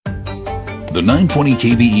The 920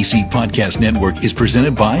 KVEC Podcast Network is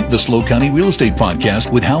presented by the SLO County Real Estate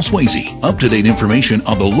Podcast with Hal Swayze. Up-to-date information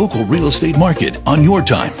on the local real estate market on your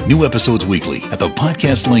time. New episodes weekly at the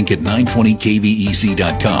podcast link at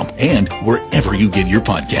 920kvec.com and wherever you get your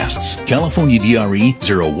podcasts. California DRE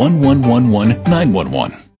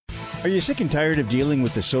 01111 Are you sick and tired of dealing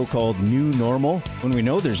with the so-called new normal when we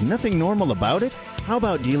know there's nothing normal about it? How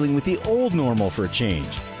about dealing with the old normal for a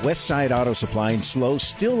change? Westside Auto Supply in SLO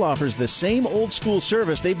still offers the same old-school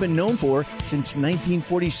service they've been known for since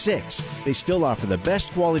 1946. They still offer the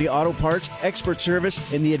best quality auto parts, expert service,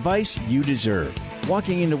 and the advice you deserve.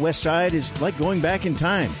 Walking into Westside is like going back in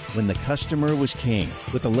time when the customer was king.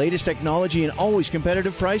 With the latest technology and always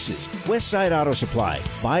competitive prices. Westside Auto Supply.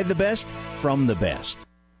 Buy the best from the best.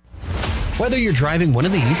 Whether you're driving one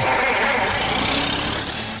of these,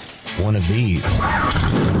 one of these,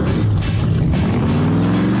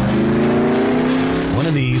 one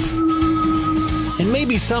of these, and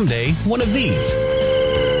maybe someday one of these.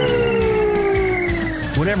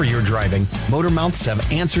 Whatever you're driving, Motormouths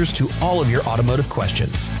have answers to all of your automotive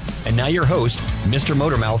questions. And now your host, Mr.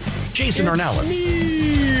 Motormouth, Jason Ornelas.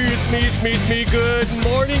 It's me. Good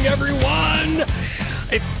morning, everyone.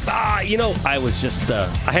 I was just,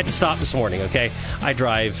 I had to stop this morning, okay? I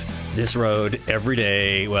drive this road every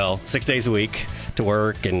day, 6 days a week to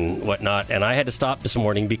work and whatnot, and I had to stop this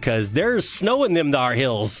morning because there's snow in them thar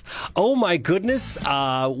hills. Oh, my goodness.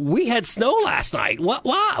 We had snow last night.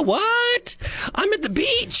 What? I'm at the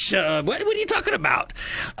beach. What are you talking about?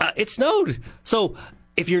 It snowed. So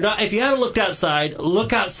if you haven't looked outside,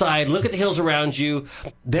 look outside, look at the hills around you.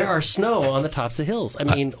 There are snow on the tops of the hills. I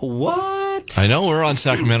mean, what? I know we're on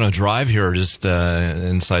Sacramento Drive here, just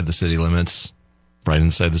inside the city limits. Right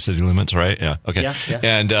inside the city limits, right? Yeah. Okay. Yeah.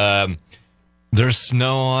 And there's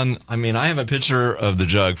snow on. I mean, I have a picture of the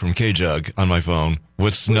Jug from K-Jug on my phone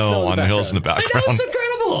with snow on the hills in the background. I know, it's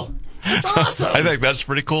incredible. It's awesome. I think that's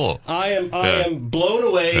pretty cool. I am blown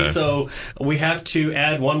away. So we have to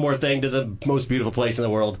add one more thing to the most beautiful place in the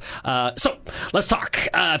world. So let's talk.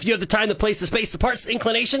 If you have the time, the place, the space, the parts, the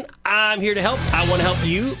inclination, I'm here to help. I want to help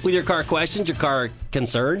you with your car questions, your car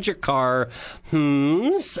concerns, your car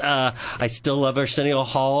I still love Arsenio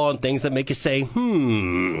Hall on things that make you say,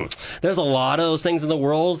 There's a lot of those things in the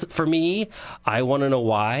world for me. I want to know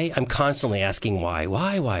why. I'm constantly asking why.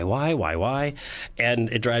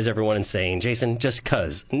 And it drives everyone insane. Jason, just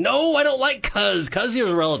cuz. No, I don't like cuz. Cuz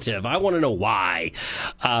is relative. I want to know why.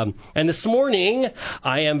 And this morning,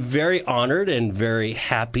 I am very honored and very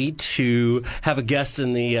happy to have a guest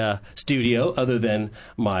in the studio other than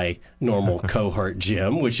my normal cohort,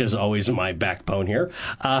 Jim, which is always my backbone here.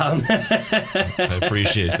 I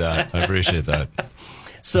appreciate that.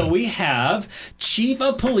 So we have Chief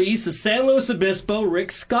of Police of San Luis Obispo,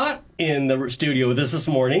 Rick Scott, in the studio with us this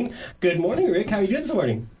morning. Good morning, Rick. How are you doing this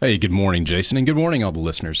morning? Hey, good morning, Jason, and good morning, all the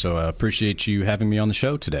listeners. So I appreciate you having me on the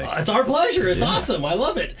show today. It's our pleasure. It's awesome. I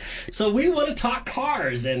love it. So we want to talk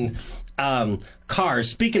cars and cars.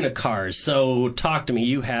 Speaking of cars, so talk to me.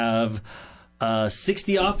 You have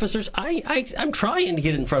 60 officers. I'm trying to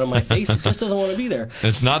get it in front of my face. It just doesn't want to be there.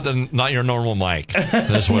 It's not your normal mic.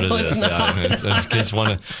 That's what it is. Kids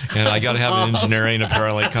want to, and I got to have an engineering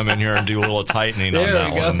apparently come in here and do a little tightening on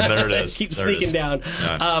that one. There it is. Keep sneaking down.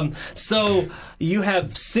 Yeah. So you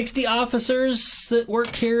have 60 officers that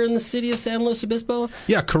work here in the city of San Luis Obispo?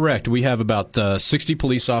 Yeah, correct. We have about 60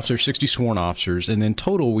 police officers, 60 sworn officers, and in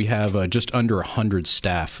total we have just under 100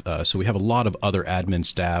 staff. So we have a lot of other admin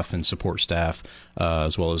staff and support staff,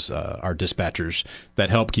 as well as our dispatchers that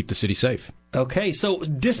help keep the city safe. Okay, so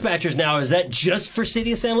dispatchers now, is that just for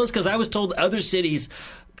City of San Luis? Because I was told other cities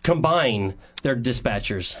combine their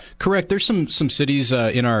dispatchers. Correct. There's some cities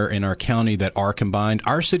in our county that are combined.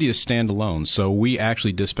 Our city is standalone, so we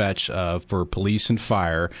actually dispatch for police and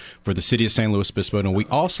fire for the city of San Luis Obispo, and we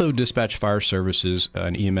also dispatch fire services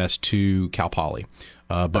and EMS to Cal Poly.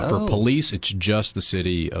 But for police, it's just the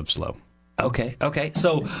city of SLO. Okay.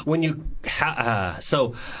 So when you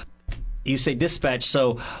so you say dispatch,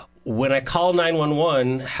 so when I call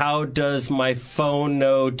 911, how does my phone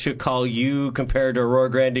know to call you compared to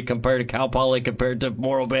Aurora Grande, compared to Cal Poly, compared to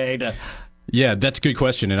Morro Bay? Yeah, that's a good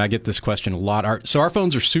question, and I get this question a lot. So our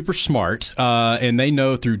phones are super smart, and they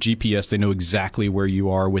know through GPS, they know exactly where you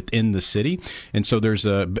are within the city. And so there's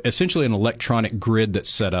essentially an electronic grid that's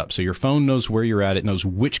set up. So your phone knows where you're at. It knows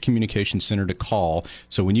which communication center to call.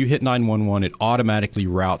 So when you hit 911, it automatically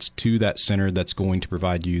routes to that center that's going to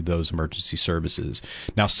provide you those emergency services.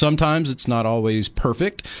 Now, sometimes it's not always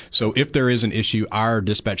perfect. So if there is an issue, our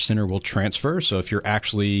dispatch center will transfer. So if you're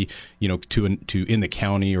actually, to in the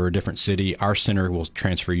county or a different city, our center will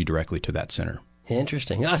transfer you directly to that center.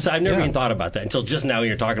 Interesting. So I've never even thought about that until just now.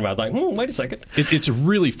 You're talking about like, wait a second. It's a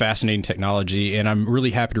really fascinating technology, and I'm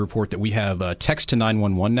really happy to report that we have text to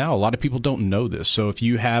 911 now. A lot of people don't know this. So if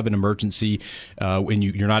you have an emergency and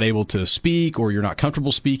you're not able to speak or you're not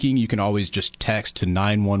comfortable speaking, you can always just text to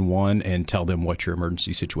 911 and tell them what your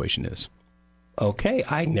emergency situation is. Okay,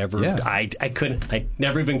 I never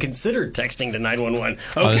even considered texting to 911.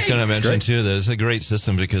 Okay. I was going to mention too that it's a great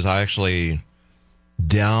system because I actually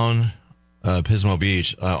down Pismo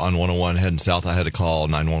Beach on 101 heading south, I had to call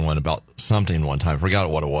 911 about something one time. I forgot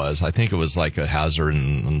what it was. I think it was like a hazard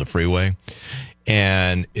on the freeway,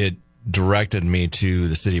 and it directed me to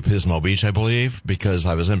the city of Pismo Beach, I believe, because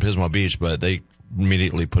I was in Pismo Beach, but they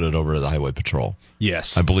immediately put it over to the highway patrol.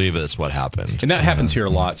 Yes. I believe that's what happened. And that happens here a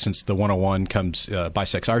lot since the 101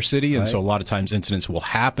 bisects our city. And so a lot of times incidents will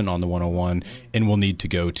happen on the 101 and we'll need to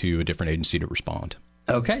go to a different agency to respond.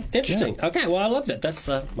 Okay. Interesting. Yeah. Okay. Well, I love that. That's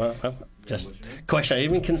just a question I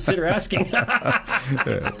didn't even consider asking.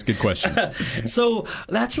 That's a good question. So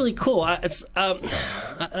that's really cool. I don't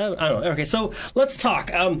know. Okay. So let's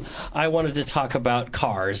talk. I wanted to talk about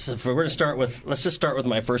cars. If we're going to start with, let's just start with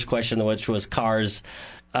my first question, which was cars.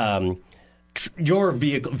 Your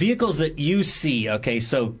vehicles that you see. Okay.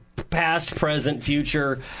 So past, present,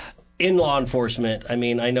 future. In law enforcement, I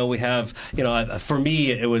mean, I know we have, for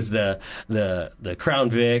me, it was the Crown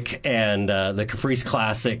Vic and the Caprice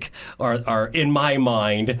Classic are in my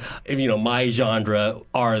mind, my genre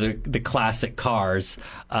are the classic cars.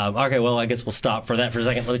 Okay, well, I guess we'll stop for that for a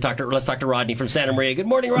second. Let's talk to Rodney from Santa Maria. Good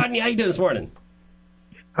morning, Rodney. How you doing this morning?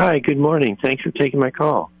 Hi, good morning. Thanks for taking my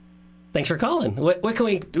call. Thanks for calling. What can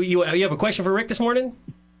we do? You have a question for Rick this morning?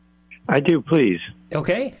 I do, please.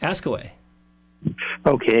 Okay, ask away.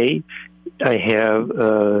 Okay, I have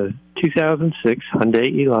a 2006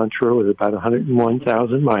 Hyundai Elantra with about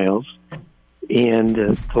 101,000 miles, and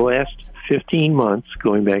the last 15 months,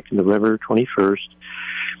 going back to November 21st,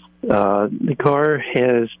 the car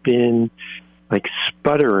has been like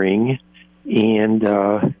sputtering, and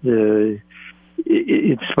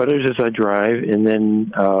it sputters as I drive, and then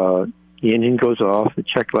the engine goes off, the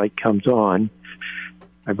check light comes on.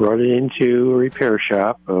 I brought it into a repair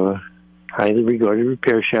shop, highly regarded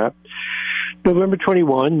repair shop. November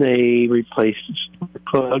 21, they replaced the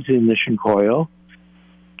plugs in the ignition coil.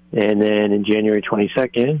 And then in January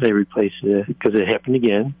 22nd, they replaced it, because it happened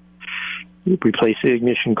again, replaced the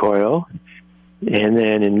ignition coil. And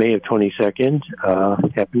then in May of 22nd,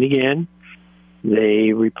 happened again.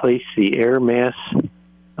 They replaced the air mass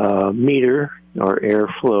meter, or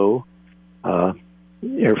airflow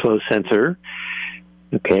sensor.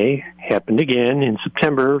 Okay, happened again in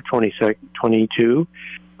September of 2022.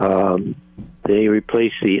 They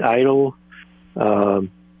replaced the idle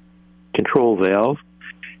control valve,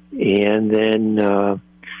 and then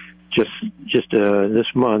just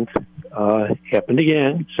this month happened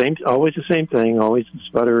again. Always the same thing. Always the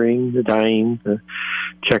sputtering, the dying, the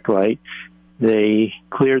check light. They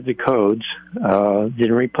cleared the codes.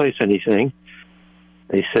 Didn't replace anything.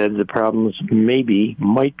 They said the problems might be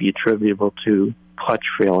attributable to clutch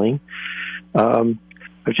failing. I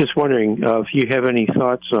was just wondering if you have any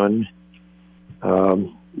thoughts on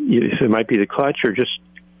if it might be the clutch or just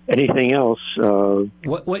anything else.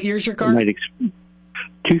 What year's your car?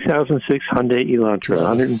 2006 Hyundai Elantra,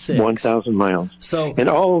 101,000 miles. So, and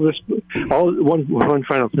all of this, one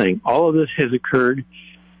final thing. All of this has occurred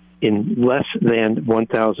in less than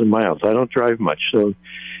 1,000 miles. I don't drive much, so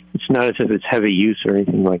it's not as if it's heavy use or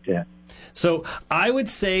anything like that. So I would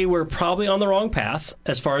say we're probably on the wrong path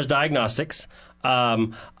as far as diagnostics.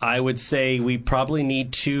 I would say we probably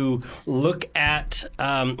need to look at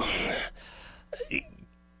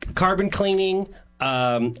carbon cleaning,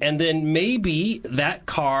 and then maybe that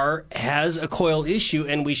car has a coil issue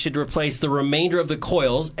and we should replace the remainder of the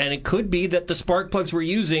coils. And it could be that the spark plugs we're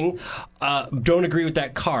using don't agree with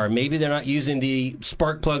that car. Maybe they're not using the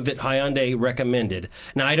spark plug that Hyundai recommended.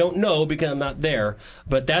 Now, I don't know because I'm not there,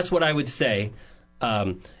 but that's what I would say.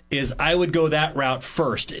 Is I would go that route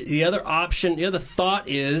first. The other option, the other thought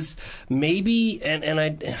is maybe, and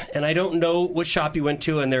I don't know what shop you went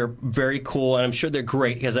to, and they're very cool, and I'm sure they're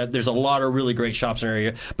great because there's a lot of really great shops in our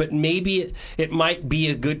area. But maybe it might be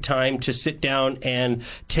a good time to sit down and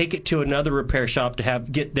take it to another repair shop to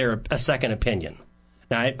get a second opinion.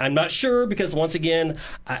 Now, I'm not sure because, once again,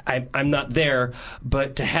 I'm not there,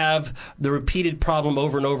 but to have the repeated problem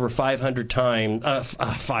over and over 500 times,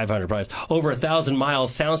 500 probably, over 1,000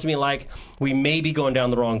 miles sounds to me like we may be going down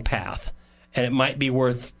the wrong path, and it might be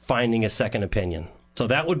worth finding a second opinion. So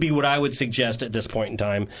that would be what I would suggest at this point in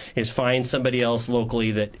time, is find somebody else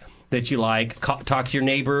locally that that you like. Talk to your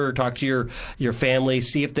neighbor, talk to your family,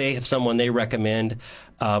 see if they have someone they recommend.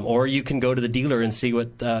 Or you can go to the dealer and see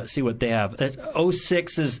what they have.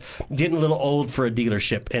 06 is getting a little old for a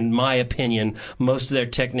dealership. In my opinion, most of their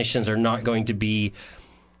technicians are not going to be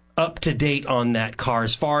up to date on that car,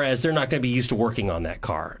 as far as they're not going to be used to working on that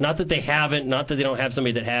car. Not that they haven't, not that they don't have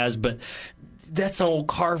somebody that has, but that's an old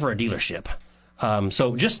car for a dealership.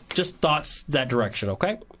 So just thoughts that direction,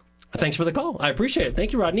 okay? Thanks for the call. I appreciate it.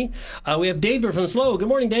 Thank you, Rodney. We have David from SLO. Good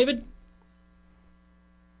morning, David.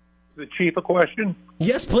 The chief a question?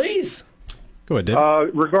 Yes, please. Go ahead,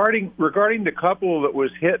 David. Regarding the couple that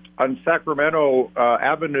was hit on Sacramento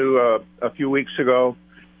Avenue a few weeks ago,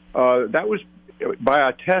 that was by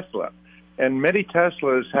a Tesla, and many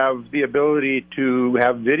Teslas have the ability to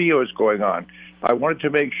have videos going on. I wanted to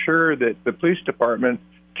make sure that the police department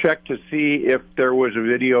checked to see if there was a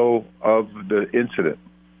video of the incident.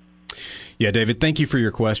 Yeah, David, thank you for your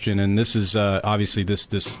question. And this is obviously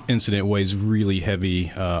this incident weighs really heavy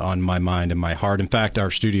on my mind and my heart. In fact, our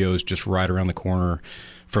studio is just right around the corner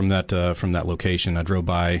from that location. I drove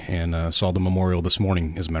by and saw the memorial this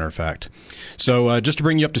morning, as a matter of fact. So just to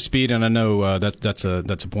bring you up to speed, and I know that's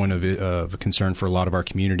a point of concern for a lot of our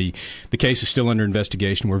community. The case is still under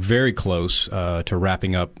investigation. We're very close to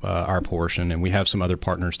wrapping up our portion, and we have some other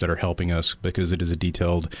partners that are helping us because it is a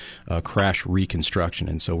detailed crash reconstruction.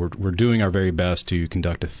 And so we're doing our very best to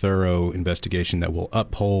conduct a thorough investigation that will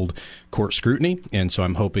uphold court scrutiny. And so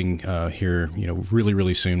I'm hoping here, really,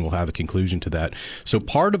 really soon we'll have a conclusion to that. So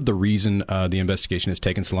part of the reason the investigation has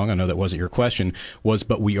taken so long, I know that wasn't your question,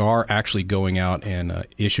 but we are actually going out and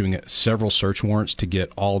issuing several search warrants to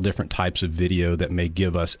get all different types of video that may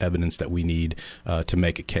give us evidence that we need to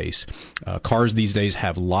make a case. Cars these days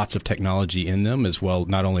have lots of technology in them as well,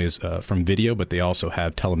 not only as from video, but they also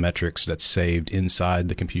have telemetrics that's saved inside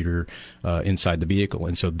the computer, inside the vehicle.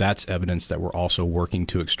 And so that's evidence that we're also working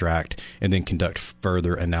to extract and then conduct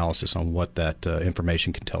further analysis on what that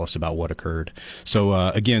information can tell us about what occurred.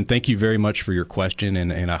 So again, thank you very much for your question,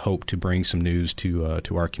 and I hope to bring some news to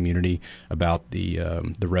our community about the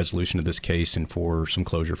resolution of this case and for some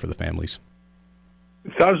closure for the families.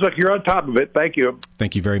 Sounds like you're on top of it. Thank you.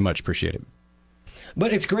 Thank you very much. Appreciate it.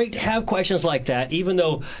 But it's great to have questions like that, even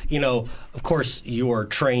though, of course, you are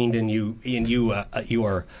trained and you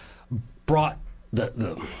are brought.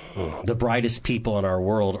 The brightest people in our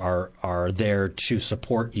world are there to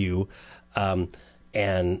support you,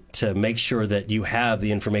 and to make sure that you have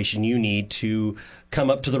the information you need to come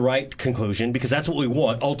up to the right conclusion, because that's what we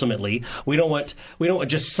want. Ultimately, we don't want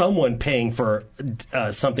just someone paying for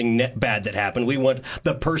something bad that happened. We want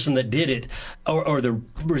the person that did it, or the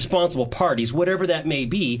responsible parties, whatever that may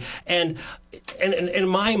be. And in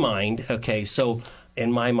my mind, okay, so in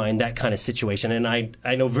my mind, that kind of situation, and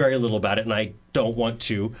I know very little about it, and I don't want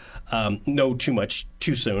to know too much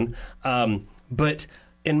too soon. But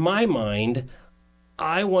in my mind,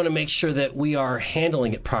 I want to make sure that we are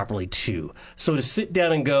handling it properly too. So to sit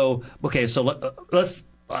down and go, okay, so let's,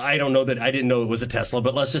 I don't know that, I didn't know it was a Tesla,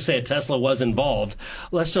 but let's just say a Tesla was involved.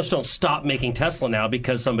 Let's just don't stop making Tesla now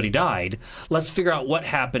because somebody died. Let's figure out what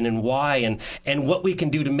happened and why, and what we can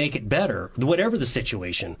do to make it better, whatever the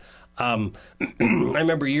situation. I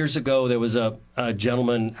remember years ago there was a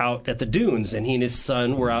gentleman out at the dunes, and he and his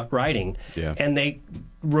son were out riding, and they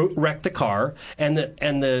wrecked the car, and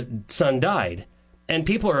the son died. And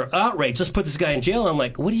people are outraged. Let's put this guy in jail. I'm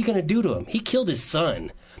like, what are you going to do to him? He killed his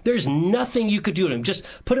son. There's nothing you could do to him. Just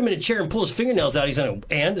put him in a chair and pull his fingernails out.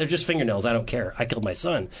 And they're just fingernails. I don't care. I killed my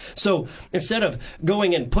son. So instead of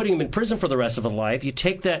going and putting him in prison for the rest of his life, you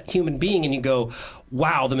take that human being and you go,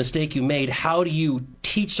 wow, the mistake you made. How do you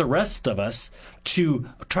teach the rest of us to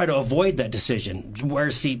try to avoid that decision? Wear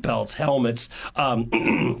seatbelts, helmets,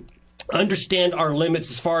 understand our limits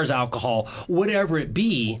as far as alcohol, whatever it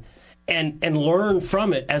be. And learn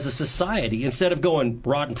from it as a society, instead of going,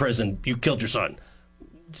 rot in prison, you killed your son.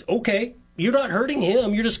 Okay, you're not hurting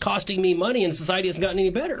him, you're just costing me money, and society hasn't gotten any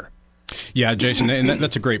better. Yeah, Jason, and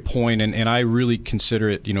that's a great point, and I really consider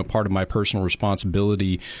it, part of my personal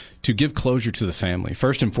responsibility to give closure to the family.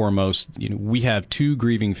 First and foremost, we have two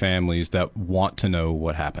grieving families that want to know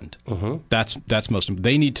what happened. That's most.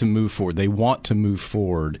 They need to move forward. They want to move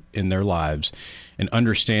forward in their lives, and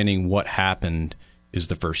understanding what happened is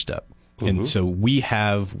the first step. And so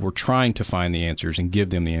we're trying to find the answers and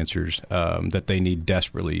give them the answers that they need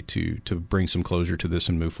desperately to bring some closure to this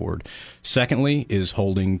and move forward. Secondly is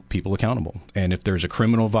holding people accountable. And if there's a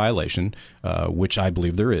criminal violation, which I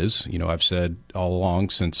believe there is, I've said all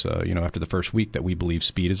along since, after the first week that we believe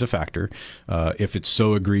speed is a factor. If it's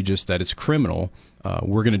so egregious that it's criminal,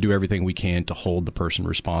 we're going to do everything we can to hold the person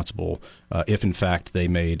responsible if, in fact, they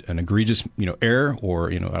made an egregious, error,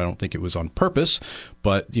 or, I don't think it was on purpose,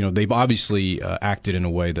 but, they've obviously acted in a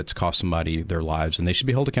way that's cost somebody their lives, and they should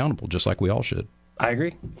be held accountable, just like we all should. I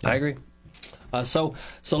agree. So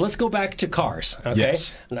let's go back to cars. Okay.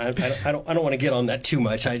 Yes. And I don't want to get on that too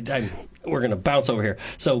much. We're going to bounce over here.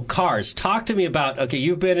 So cars. Talk to me about. Okay,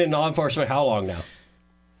 you've been in law enforcement how long now?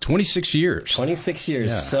 26 years. 26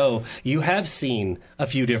 years. Yeah. So you have seen a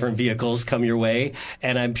few different vehicles come your way,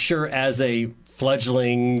 and I'm sure as a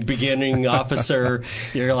fledgling beginning officer,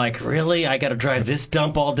 you're like, really? I got to drive this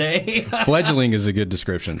dump all day? Fledgling is a good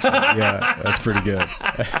description. So, yeah, that's pretty good.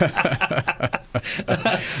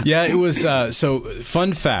 Yeah, it was. So,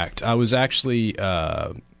 fun fact, I was actually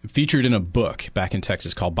featured in a book back in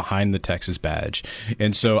Texas called Behind the Texas Badge.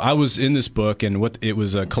 And so I was in this book, and it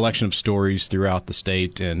was a collection of stories throughout the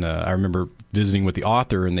state. And I remember visiting with the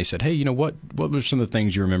author, and they said, hey, what were some of the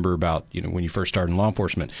things you remember about, when you first started in law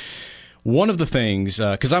enforcement? One of the things,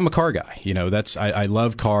 because I'm a car guy, I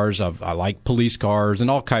love cars. I like police cars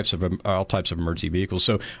and all types of emergency vehicles.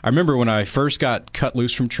 So I remember when I first got cut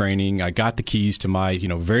loose from training, I got the keys to my,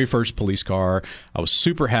 very first police car. I was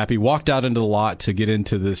super happy, walked out into the lot to get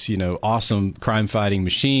into this, awesome crime fighting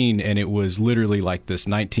machine. And it was literally like this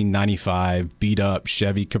 1995 beat up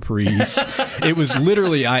Chevy Caprice. It was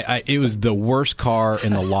literally, it was the worst car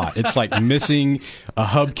in the lot. It's like missing a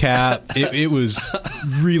hubcap. It was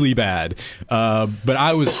really bad. But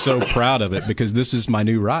I was so proud of it because this is my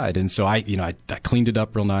new ride. And so I cleaned it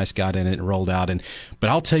up real nice, got in it and rolled out. But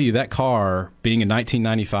I'll tell you, that car being in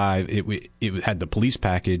 1995, it had the police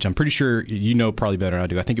package. I'm pretty sure probably better than I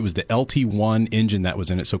do. I think it was the LT1 engine that was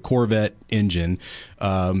in it. So Corvette engine,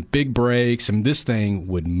 big brakes, and this thing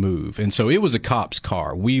would move. And so it was a cop's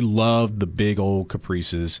car. We loved the big old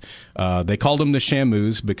Caprices. They called them the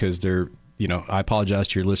Shamus because they're, I apologize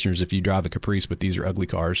to your listeners if you drive a Caprice, but these are ugly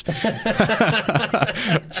cars.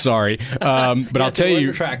 Sorry. But I'll tell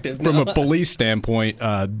you, from a police standpoint,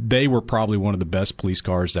 they were probably one of the best police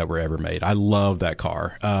cars that were ever made. I love that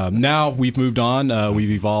car. Now we've moved on. We've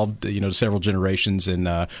evolved, to several generations. And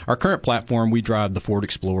our current platform, we drive the Ford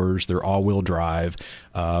Explorers. They're all-wheel drive.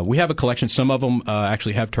 We have a collection. Some of them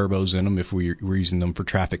actually have turbos in them if we're using them for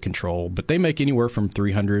traffic control. But they make anywhere from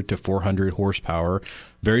 300 to 400 horsepower.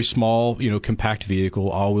 Very small, compact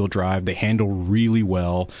vehicle, all-wheel drive. They handle really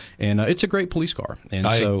well, and it's a great police car. And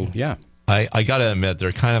I got to admit,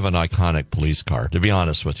 they're kind of an iconic police car, to be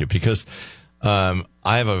honest with you, because I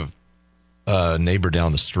have a neighbor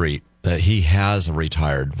down the street that he has a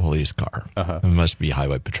retired police car. It must be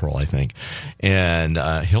Highway Patrol, I think. And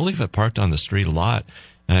he'll leave it parked on the street a lot.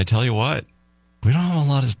 And I tell you what, we don't have a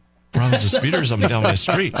lot of problems with speeders up and down my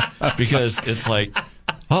street because it's like,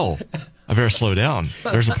 oh, I better slow down.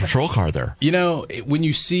 There's a patrol car there. When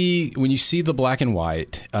you see the black and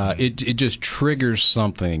white, it just triggers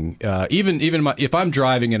something. Even if I'm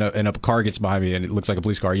driving and a car gets behind me and it looks like a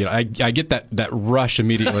police car, I get that rush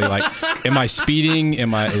immediately. Like, am I speeding? Is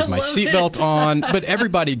my seatbelt on? But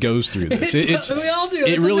everybody goes through this. We all do.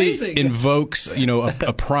 It it's really amazing. invokes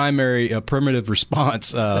a primitive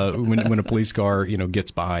response when a police car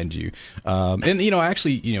gets behind you.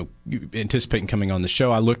 Actually anticipating coming on the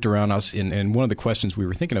show, I looked around. And one of the questions we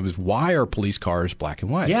were thinking of is, why are police cars black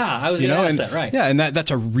and white? Yeah, I was going to ask that, right. Yeah, and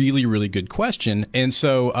that's a really, really good question. And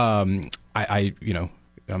so I'm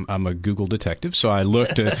a Google detective, so I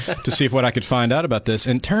looked to see what I could find out about this.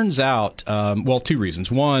 And turns out, two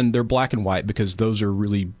reasons. One, they're black and white because those are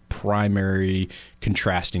really primary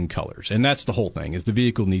contrasting colors. And that's the whole thing, is the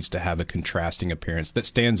vehicle needs to have a contrasting appearance that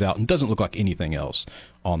stands out and doesn't look like anything else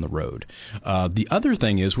on the road. The other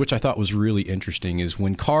thing is, which I thought was really interesting, is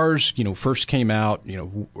when cars, first came out,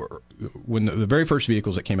 when the very first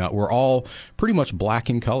vehicles that came out were all pretty much black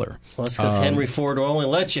in color. Well, that's because Henry Ford only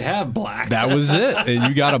lets you have black. That was it. And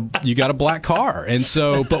you got a black car. And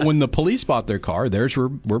so, but when the police bought their car, theirs were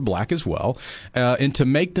black as well. And to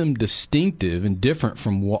make them distinctive and different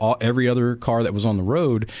from every other car that was on the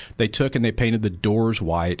road, they took and they painted the doors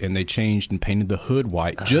white, and they changed and painted the hood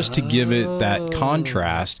white just to give it that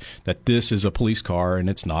contrast that this is a police car and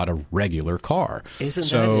it's not a regular car. Isn't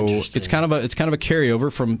that interesting? It's kind of a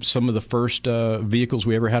carryover from some of the first vehicles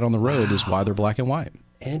we ever had on the road. Is why they're black and white.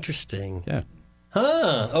 Interesting. Yeah.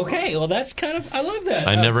 Huh. Okay. Well, that's I love that.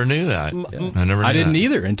 I never knew that. I didn't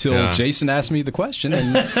either until Jason asked me the question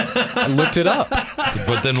and I looked it up.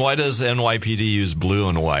 But then why does NYPD use blue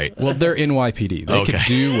and white? Well, they're NYPD. They can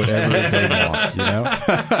do whatever they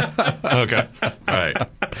want, Okay. All right.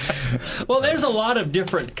 Well, there's a lot of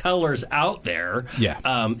different colors out there. Yeah.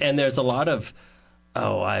 And there's a lot of,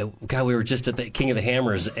 we were just at the King of the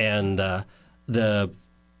Hammers, and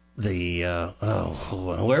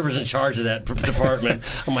whoever's in charge of that department,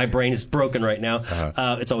 my brain is broken right now.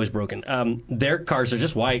 It's always broken. Their cars are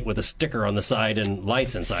just white with a sticker on the side and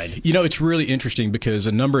lights inside. You know, it's really interesting because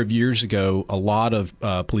a number of years ago, a lot of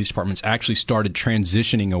police departments actually started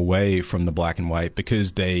transitioning away from the black and white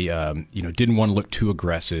because they, didn't want to look too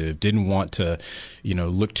aggressive, didn't want to,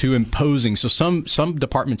 look too imposing. So some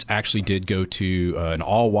departments actually did go to an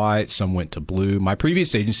all white. Some went to blue. My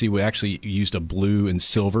previous agency, we actually used a blue and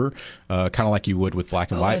silver. Kind of like you would with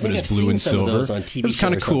black and white, but it's blue and silver. It was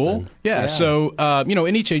kind of cool. Yeah. So,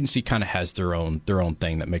 and each agency kind of has their own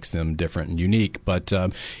thing that makes them different and unique. But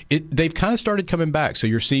they've kind of started coming back. So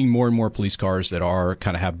you're seeing more and more police cars that are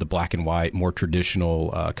kind of have the black and white, more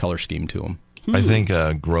traditional color scheme to them. I think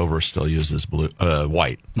Grover still uses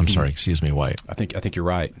white. I'm sorry, excuse me, white. I think you're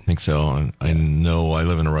right. I think so. And I know I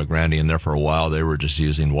live in Rio Grande, and there for a while they were just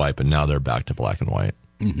using white, but now they're back to black and white.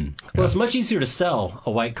 Mm-hmm. Well, it's much easier to sell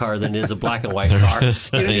a white car than it is a black and white car.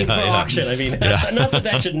 For auction. I mean, not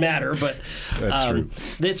that should matter, but that's true.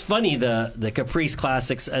 It's funny, the Caprice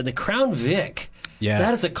Classics, the Crown Vic. Yeah.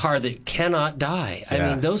 That is a car that cannot die. I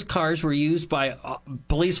mean, those cars were used by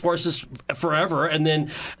police forces forever, and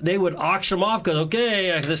then they would auction them off because,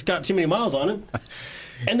 okay, this got too many miles on it.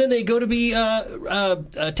 And then they go to be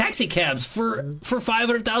taxi cabs for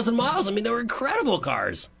 500,000 miles. I mean, they were incredible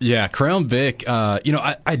cars. Yeah, Crown Vic. I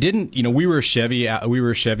didn't. We were a Chevy.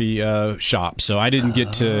 Shop, so I didn't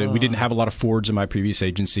get to. We didn't have a lot of Fords in my previous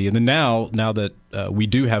agency, and then now that we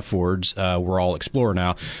do have Fords, we're all Explorer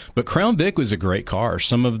now. But Crown Vic was a great car.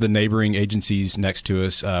 Some of the neighboring agencies next to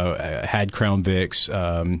us had Crown Vics,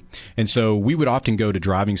 and so we would often go to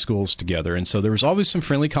driving schools together. And so there was always some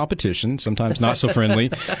friendly competition, sometimes not so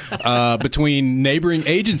friendly. Between neighboring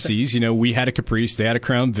agencies, we had a Caprice, they had a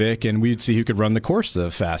Crown Vic, and we'd see who could run the course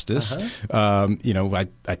the fastest.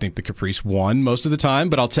 I think the Caprice won most of the time,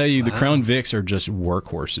 but I'll tell you, the Crown Vics are just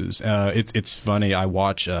workhorses. It's funny. I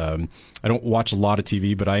don't watch a lot of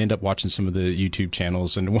TV, but I end up watching some of the YouTube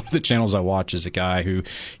channels. And one of the channels I watch is a guy who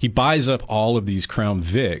he buys up all of these Crown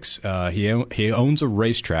Vics. He owns a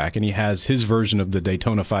racetrack, and he has his version of the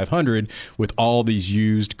Daytona 500 with all these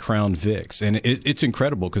used Crown Vics. And it's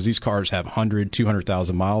incredible because these cars have 100,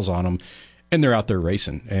 200,000 miles on them. And they're out there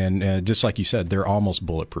racing. And just like you said, they're almost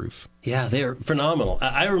bulletproof. Yeah, they're phenomenal.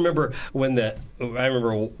 I remember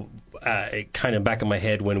kind of back in my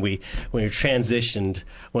head when we transitioned,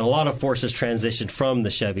 when a lot of forces transitioned from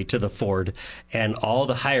the Chevy to the Ford, and all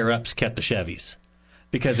the higher ups kept the Chevys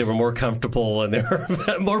because they were more comfortable and they were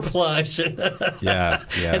more plush. Yeah.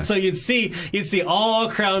 And so you'd see all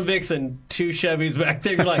Crown Vics and two Chevys back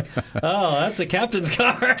there. You're like, oh, that's a captain's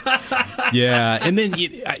car. Yeah, and then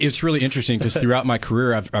it's really interesting because throughout my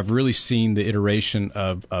career, I've really seen the iteration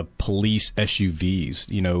of police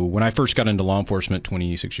SUVs. When I first got into law enforcement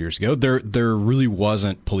 26 years ago, there really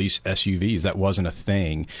wasn't police SUVs. That wasn't a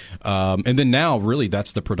thing. And then now, really,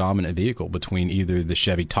 that's the predominant vehicle between either the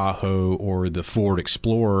Chevy Tahoe or the Ford Explorer.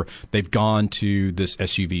 They've gone to this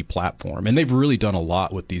SUV platform, and they've really done a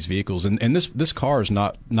lot with these vehicles. And this car is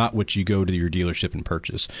not what you go to your dealership and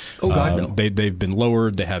purchase. Oh God, no. They've been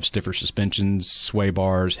lowered. They have stiffer suspensions, sway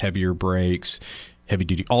bars, heavier brakes,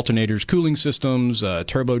 heavy-duty alternators, cooling systems,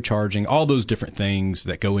 turbocharging, all those different things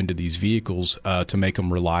that go into these vehicles to make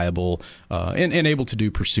them reliable and able to do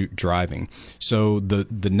pursuit driving. So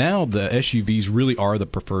now the SUVs really are the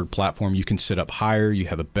preferred platform. You can sit up higher. You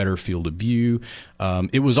have a better field of view.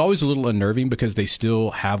 It was always a little unnerving because they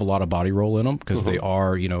still have a lot of body roll in them because they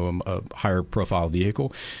are, a higher profile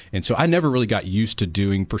vehicle. And so I never really got used to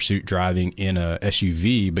doing pursuit driving in a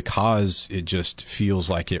SUV because it just feels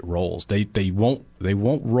like it rolls. They won't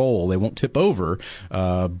roll, they won't tip over,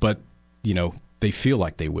 but they feel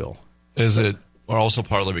like they will. Is it also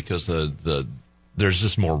partly because there's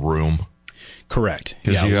just more room? Correct.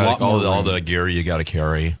 Because you got all the gear you got to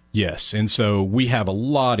carry. Yes, and so we have a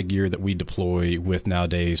lot of gear that we deploy with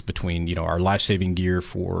nowadays between our life-saving gear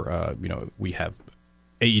for we have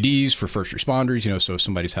AEDs for first responders, so if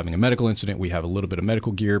somebody's having a medical incident, we have a little bit of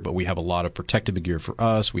medical gear, but we have a lot of protective gear for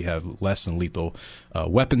us. We have less than lethal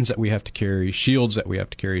weapons that we have to carry, shields that we have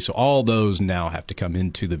to carry. So all those now have to come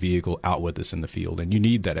into the vehicle out with us in the field, and you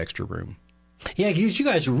need that extra room. Yeah, you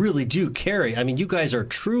guys really do carry. I mean, you guys are,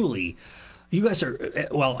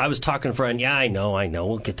 well, I was talking to a friend. Yeah, I know.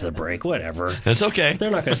 We'll get to the break. Whatever. It's okay.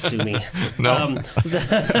 They're not going to sue me. No.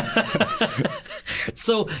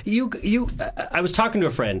 So I was talking to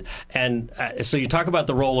a friend, and so you talk about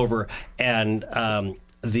the rollover, and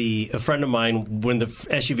a friend of mine, when the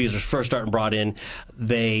SUVs were first starting brought in,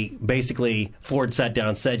 Ford sat down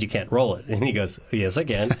and said, "You can't roll it." And he goes, "Yes, I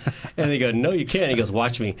can." And they go, "No, you can't." He goes,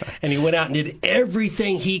 "Watch me." And he went out and did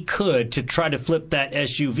everything he could to try to flip that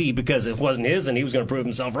SUV because it wasn't his and he was going to prove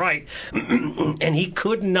himself right. And he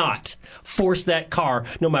could not force that car,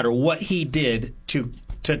 no matter what he did, to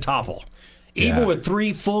topple. Even with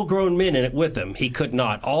 3 full-grown men in it with him, he could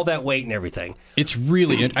not. All that weight and everything. It's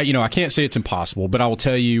really, I can't say it's impossible, but I will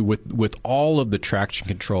tell you, with all of the traction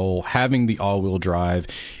control, having the all-wheel drive,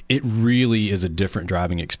 it really is a different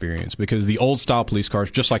driving experience. Because the old-style police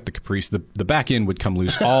cars, just like the Caprice, the back end would come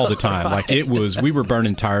loose all the time. Right. Like we were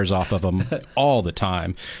burning tires off of them all the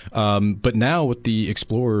time. But now with the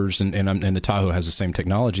Explorers and the Tahoe has the same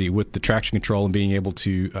technology, with the traction control and being able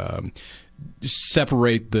to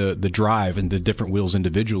separate the drive and the different wheels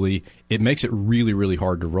individually, it makes it really, really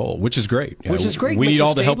hard to roll, which is great. We need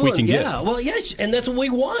all the help we can get. Yeah, well, yes, and that's what we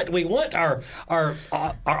want. We want our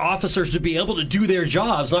officers to be able to do their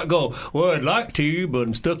jobs, not go, "Well, I'd like to, but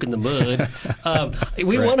I'm stuck in the mud."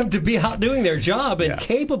 We want them to be out doing their job and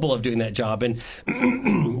capable of doing that job. And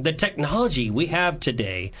the technology we have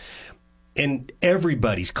today in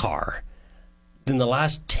everybody's car, in the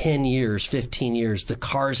last 10 years, 15 years, the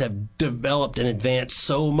cars have developed and advanced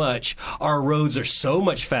so much. Our roads are so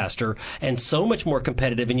much faster and so much more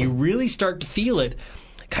competitive, and you really start to feel it.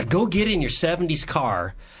 God, go get in your 70s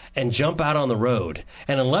car and jump out on the road.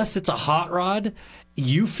 And unless it's a hot rod,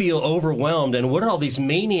 you feel overwhelmed. And what are all these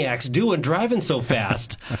maniacs doing driving so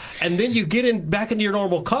fast? And then you get back into your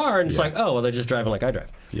normal car, and it's like, oh, well, they're just driving like I drive.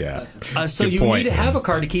 Yeah. So you need to have a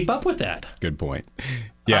car to keep up with that. Good point.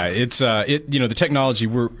 Yeah, it's the technology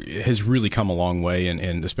has really come a long way,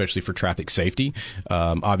 and especially for traffic safety.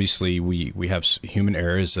 Obviously, we have human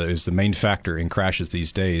error is the main factor in crashes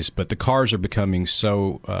these days, but the cars are becoming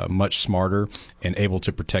so much smarter and able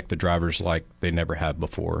to protect the drivers like they never have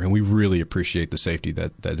before, and we really appreciate the safety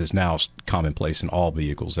that is now commonplace in all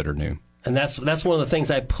vehicles that are new. And that's one of the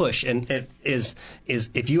things I push, and it is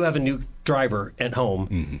if you have a new driver at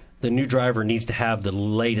home, the new driver needs to have the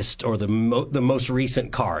latest or the most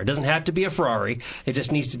recent car. It doesn't have to be a Ferrari. It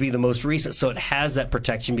just needs to be the most recent, so it has that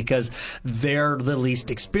protection because they're the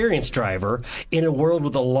least experienced driver in a world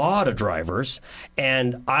with a lot of drivers,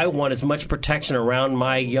 and I want as much protection around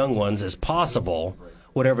my young ones as possible,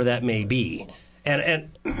 whatever that may be. And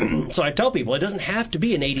so I tell people it doesn't have to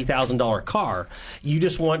be an $80,000 car. You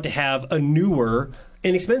just want to have a newer,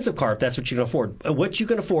 inexpensive car if that's what you can afford. What you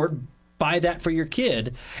can afford, buy that for your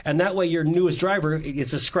kid. And that way your newest driver,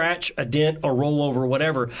 it's a scratch, a dent, a rollover,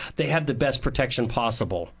 whatever. They have the best protection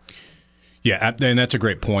possible. Yeah, and that's a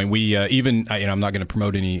great point. We I'm not going to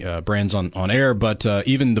promote any brands on air, but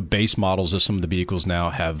even the base models of some of the vehicles now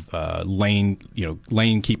have lane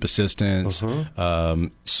keep assistance,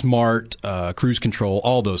 smart cruise control,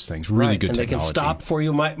 all those things. Really good technology. And they can stop for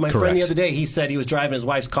you. My friend the other day, he said he was driving his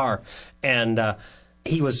wife's car, and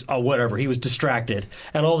he was he was distracted,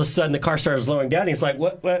 and all of a sudden the car started slowing down. He's like,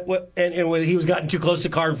 what? And he was gotten too close to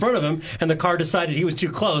the car in front of him, and the car decided he was too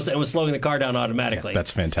close and was slowing the car down automatically. Yeah, that's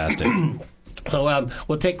fantastic. So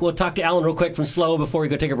we'll talk to Alan real quick from SLO before we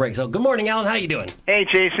go take a break. So good morning, Alan. How you doing? Hey,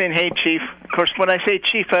 Jason. Hey, Chief. Of course, when I say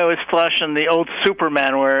Chief, I always flash on the old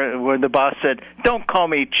Superman where the boss said, "Don't call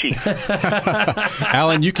me Chief."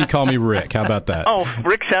 Alan, you can call me Rick. How about that? Oh,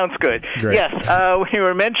 Rick sounds good. Great. Yes, we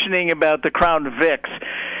were mentioning about the Crown Vics.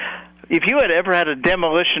 If you had ever had a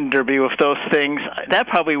demolition derby with those things, that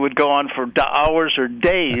probably would go on for hours or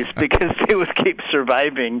days because they would keep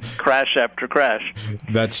surviving crash after crash.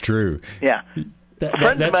 That's true. Yeah. A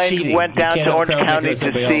friend of mine went down to Orange County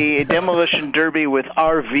to see a demolition derby with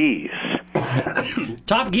RVs.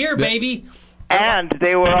 Top Gear, baby. And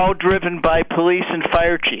they were all driven by police and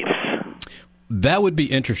fire chiefs. That would be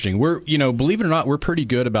interesting. We're, believe it or not, we're pretty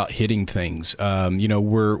good about hitting things.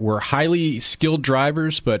 We're highly skilled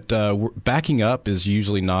drivers, but backing up is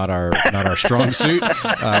usually not our strong suit.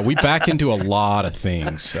 We back into a lot of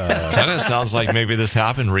things. Kind of sounds like maybe this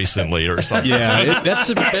happened recently or something. Yeah,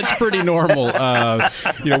 that's pretty normal.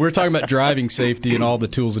 We're talking about driving safety and all the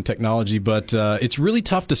tools and technology, but it's really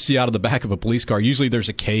tough to see out of the back of a police car. Usually there's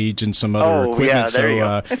a cage and some other equipment. Yeah, there you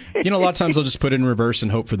go. A lot of times they'll just put it in reverse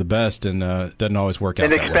and hope for the best, and doesn't always work out.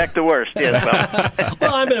 And expect the worst. Yes.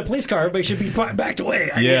 Well, I'm in a police car. Everybody should be backed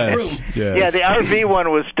away. I yes, need room. Yes. Yeah, the RV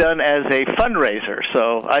one was done as a fundraiser,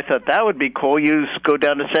 so I thought that would be cool. You go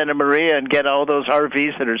down to Santa Maria and get all those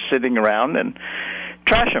RVs that are sitting around and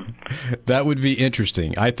trash them. That would be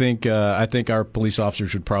interesting. I think our police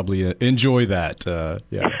officers would probably enjoy that.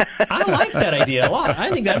 Yeah. I like that idea a lot.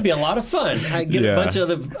 I think that'd be a lot of fun. I get a bunch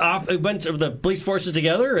of the police forces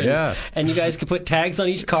together, and you guys could put tags on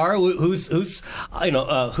each car, who's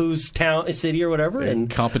town, city, or whatever, and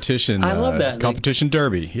competition. I love that competition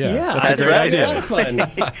derby. Yeah, that's a great idea. A lot of fun.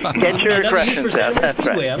 Get your aggressions out. That's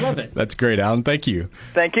right. I love it. That's great, Alan. Thank you.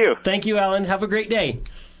 Thank you. Thank you, Alan. Have a great day.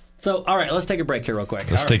 So, all right, let's take a break here real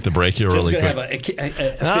quick. Let's take the break here really quick. Have a fit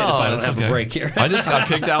if I don't have a break here. I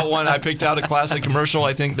picked out one. I picked out a classic commercial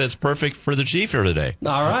I think that's perfect for the chief here today.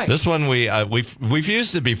 All right. This one we've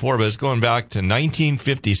used it before, but it's going back to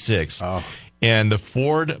 1956. Oh. And the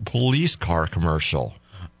Ford police car commercial.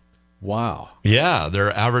 Wow. Yeah,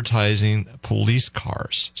 they're advertising police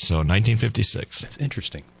cars. So 1956. That's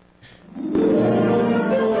interesting.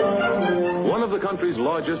 One of the country's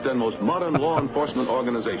largest and most modern law enforcement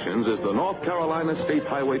organizations is the North Carolina State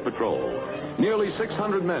Highway Patrol. Nearly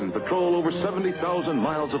 600 men patrol over 70,000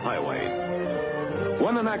 miles of highway.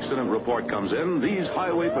 When an accident report comes in, these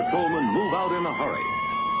highway patrolmen move out in a hurry.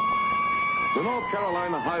 The North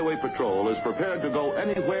Carolina Highway Patrol is prepared to go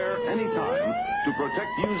anywhere, anytime, to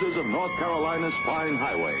protect users of North Carolina's fine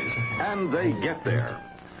highways. And they get there.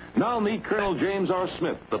 Now meet Colonel James R.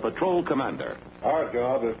 Smith, the patrol commander. Our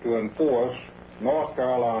job is to enforce North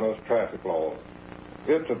Carolina's traffic laws.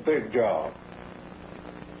 It's a big job.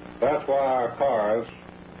 That's why our cars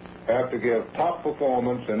have to give top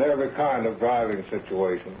performance in every kind of driving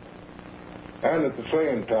situation, and at the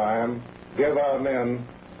same time give our men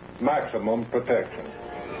maximum protection.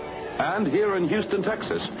 And here in Houston,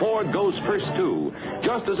 Texas, Ford goes first too,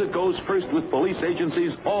 just as it goes first with police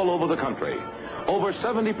agencies all over the country. Over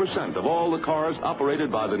 70% of all the cars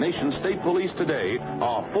operated by the nation's state police today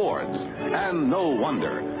are Fords. And no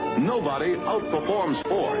wonder. Nobody outperforms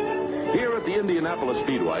Ford. Here at the Indianapolis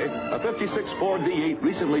Speedway, a 56 Ford V8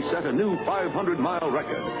 recently set a new 500-mile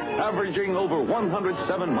record, averaging over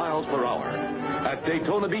 107 miles per hour. At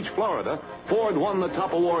Daytona Beach, Florida, Ford won the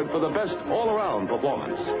top award for the best all-around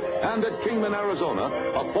performance. And at Kingman, Arizona,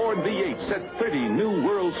 a Ford V8 set 30 new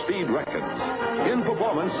world speed records. In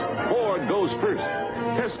performance, Ford goes first.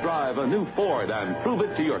 Test drive a new Ford and prove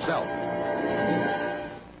it to yourself.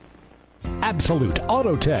 Absolute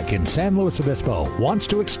Auto Tech in San Luis Obispo wants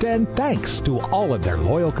to extend thanks to all of their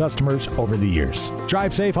loyal customers over the years.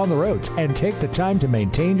 Drive safe on the roads and take the time to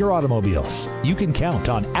maintain your automobiles. You can count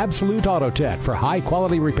on Absolute Auto Tech for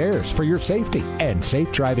high-quality repairs for your safety and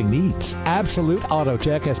safe driving needs. Absolute Auto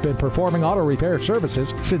Tech has been performing auto repair services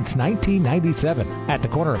since 1997 at the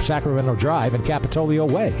corner of Sacramento Drive and Capitolio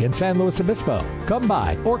Way in San Luis Obispo. Come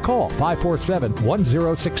by or call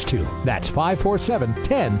 547-1062. That's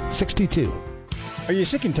 547-1062. Are you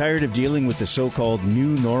sick and tired of dealing with the so-called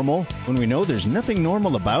new normal when we know there's nothing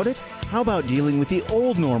normal about it? How about dealing with the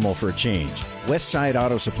old normal for a change? Westside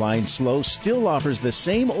Auto Supply in SLO still offers the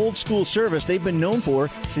same old-school service they've been known for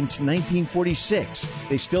since 1946.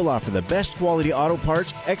 They still offer the best quality auto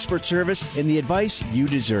parts, expert service, and the advice you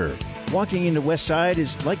deserve. Walking into Westside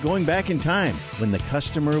is like going back in time when the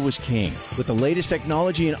customer was king. With the latest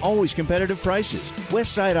technology and always competitive prices.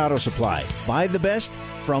 Westside Auto Supply. Buy the best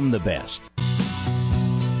from the best.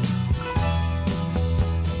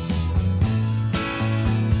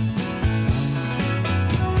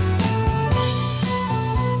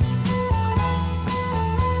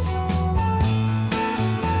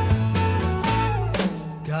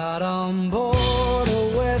 Got on board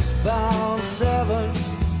a westbound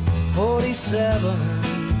 747.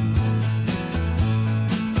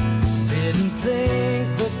 Didn't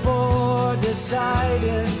think before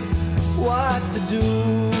deciding what to do.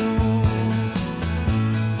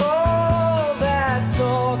 Oh, that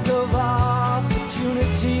talk of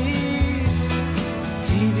opportunities,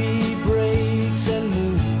 TV breaks and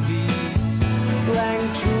movies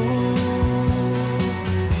rang true.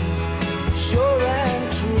 Sure rang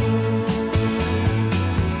true.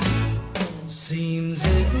 Seems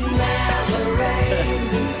it never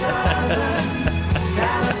rains in Southern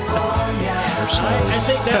California. I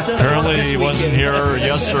think that does Apparently he wasn't here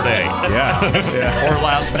yesterday. Yeah. Or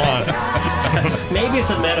last month. Maybe it's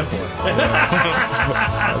a metaphor.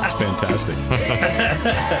 That's fantastic.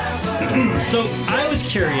 So I was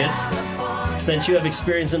curious, since you have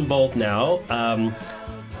experience in both now,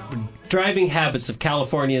 driving habits of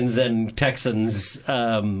Californians and Texans,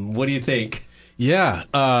 what do you think? Yeah,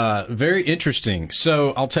 very interesting.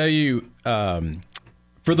 So I'll tell you,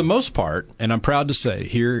 for the most part, and I'm proud to say,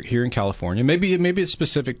 here in California, maybe it's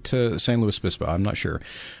specific to San Luis Obispo, I'm not sure.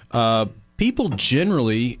 People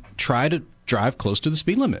generally try to drive close to the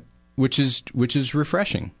speed limit, which is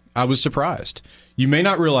refreshing. I was surprised. You may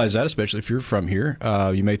not realize that, especially if you're from here.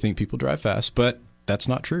 You may think people drive fast, but that's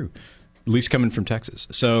not true, at least coming from Texas.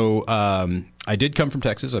 So I did come from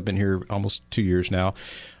Texas. I've been here almost 2 years now.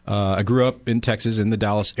 I grew up in Texas in the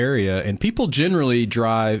Dallas area, and people generally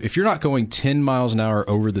drive, if you're not going 10 miles an hour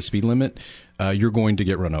over the speed limit, you're going to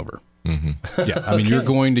get run over. Mm-hmm. Yeah, I mean, you're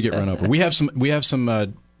going to get run over. We have some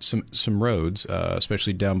roads,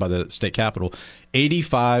 especially down by the state capitol,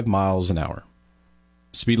 85 miles an hour.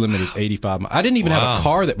 Speed limit is 85. I didn't even have a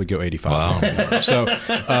car that would go 85 miles an hour.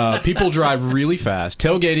 So people drive really fast.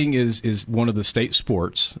 Tailgating is one of the state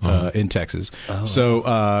sports in Texas. Oh.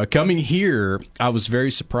 So coming here, I was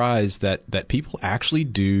very surprised that people actually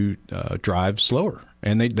do drive slower,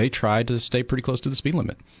 and they try to stay pretty close to the speed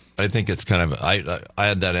limit. I think it's kind of I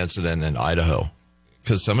had that incident in Idaho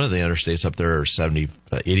because some of the interstates up there are 70,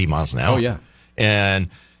 80 miles an hour. Oh, yeah. And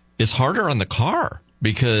it's harder on the car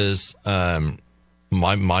because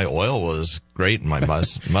my oil was great in my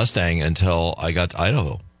Mustang until I got to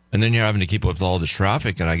Idaho. And then you're having to keep up with all this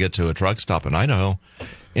traffic, and I get to a truck stop in Idaho,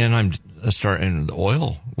 and the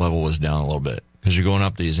oil level was down a little bit because you're going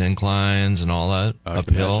up these inclines and all that,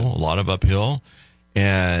 uphill, a lot of uphill.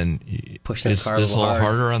 And push that car it's a little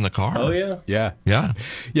harder on the car. Oh yeah, yeah.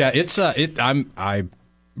 It's I'm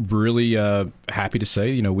really happy to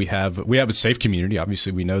say, we have a safe community.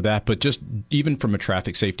 Obviously, we know that, but just even from a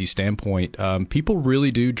traffic safety standpoint, people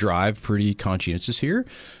really do drive pretty conscientious here.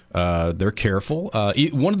 They're careful.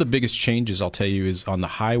 One of the biggest changes I'll tell you is on the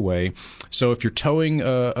highway. So if you're towing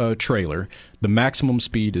a trailer, the maximum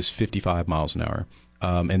speed is 55 miles an hour.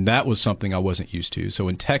 And that was something I wasn't used to. So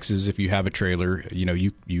in Texas, if you have a trailer,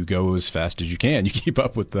 you go as fast as you can. You keep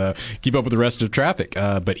up with the rest of traffic.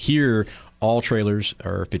 But here, all trailers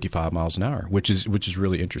are 55 miles an hour, which is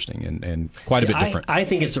really interesting and quite a bit different. I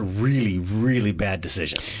think it's a really, really bad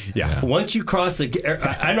decision. Yeah. Once you cross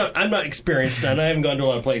I'm not experienced, and I haven't gone to a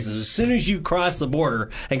lot of places. As soon as you cross the border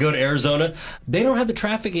and go to Arizona, they don't have the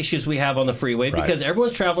traffic issues we have on the freeway because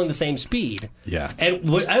everyone's traveling the same speed. Yeah. And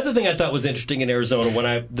the other thing I thought was interesting in Arizona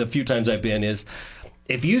the few times I've been is,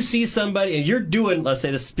 if you see somebody and you're doing, let's say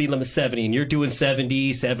the speed limit is 70 and you're doing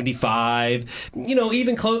 70, 75,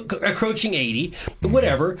 even approaching 80,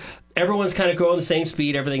 whatever, everyone's kind of going the same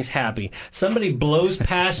speed, everything's happy. Somebody blows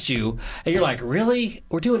past you and you're like, really?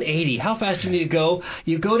 We're doing 80. How fast do you need to go?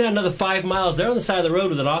 You go down another 5 miles. They're on the side of the road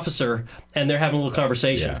with an officer and they're having a little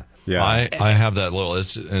conversation. Yeah. I have that little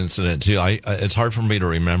incident too. It's hard for me to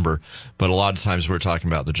remember, but a lot of times we're talking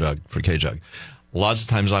about the jug for K-Jug. Lots of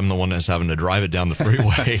times I'm the one that's having to drive it down the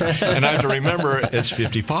freeway, and I have to remember it's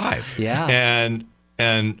 55. Yeah.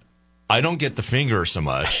 And I don't get the finger so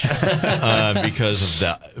much because of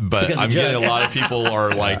that. But I'm getting a lot of people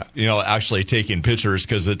are actually taking pictures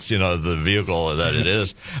because it's, the vehicle that it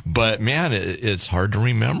is. But, man, it's hard to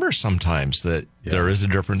remember sometimes that there is a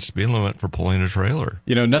different speed limit for pulling a trailer.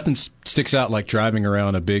 Nothing sticks out like driving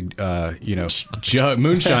around a big,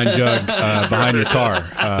 moonshine jug behind your car.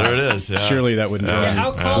 There it is. Yeah. Surely that wouldn't draw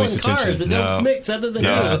how common cars that don't mix other than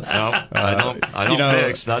I don't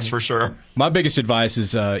mix, that's for sure. My biggest advice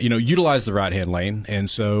is, utilize the right-hand lane. And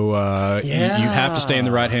so you have to stay in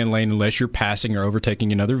the right-hand lane unless you're passing or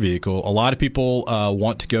overtaking another vehicle. A lot of people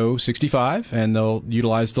want to go 65, and they'll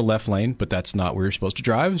utilize the left lane, but that's not where you're supposed to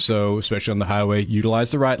drive. So especially on the highway,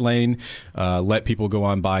 utilize the right lane. Let people go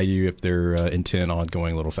on by you if they're intent on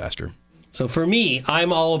going a little faster. So for me,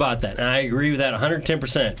 I'm all about that, and I agree with that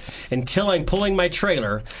 110%. Until I'm pulling my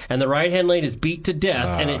trailer, and the right-hand lane is beat to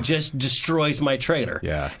death, and it just destroys my trailer.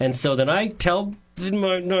 Yeah. And so then I tell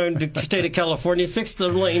the state of California, fix the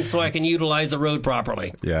lane so I can utilize the road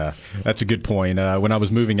properly. Yeah, that's a good point. When I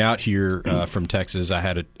was moving out here from Texas, I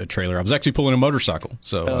had a trailer. I was actually pulling a motorcycle.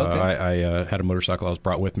 So I had a motorcycle I was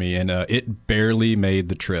brought with me, and it barely made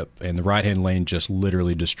the trip. And the right-hand lane just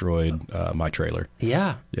literally destroyed my trailer.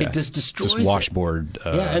 Yeah, it just destroys just washboard.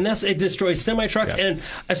 And it destroys semi-trucks. Yeah. And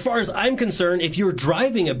as far as I'm concerned, if you're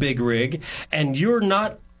driving a big rig and you're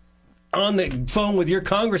not on the phone with your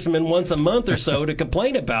congressman once a month or so to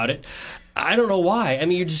complain about it, I don't know why. I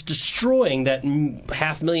mean, you're just destroying that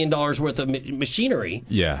 $500,000 worth of machinery.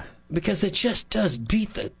 Yeah. Because it just does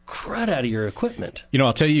beat the crud out of your equipment.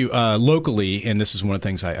 I'll tell you, locally, and this is one of the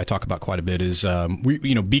things I talk about quite a bit, is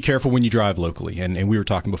be careful when you drive locally. And we were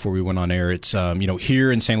talking before we went on air. It's here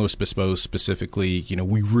in San Luis Obispo specifically,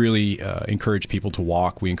 we really encourage people to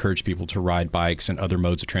walk. We encourage people to ride bikes and other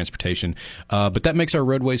modes of transportation. But that makes our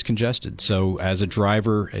roadways congested. So as a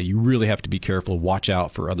driver, you really have to be careful, watch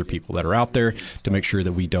out for other people that are out there to make sure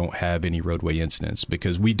that we don't have any roadway incidents,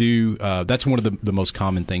 because we do. That's one of the most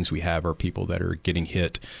common things we we have are people that are getting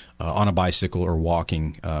hit on a bicycle or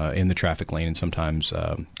walking in the traffic lane, and sometimes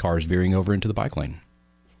cars veering over into the bike lane.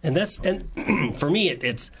 And for me,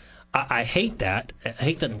 it's I hate that. I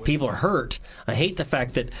hate that people are hurt. I hate the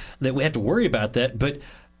fact that we have to worry about that. But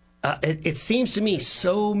it seems to me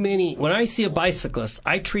so many. When I see a bicyclist,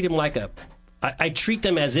 I treat him like I treat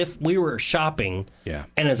them as if we were shopping, and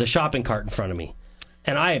there's a shopping cart in front of me.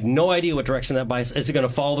 And I have no idea what direction that bicycle is. It going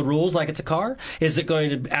to follow the rules like it's a car? Is it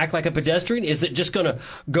going to act like a pedestrian? Is it just going to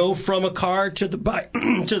go from a car to the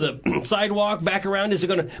to the sidewalk, back around? Is it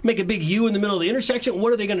going to make a big U in the middle of the intersection?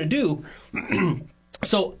 What are they going to do?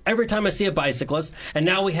 So every time I see a bicyclist, and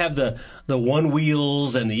now we have the one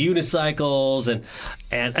wheels and the unicycles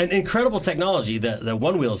and incredible technology. The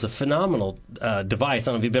one wheel is a phenomenal device.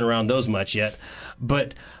 I don't know if you've been around those much yet,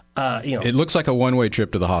 but it looks like a one-way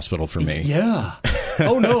trip to the hospital for me. Yeah.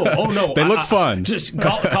 Oh no! They look fun. Just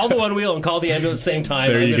call the one wheel and call the ambulance at the same time.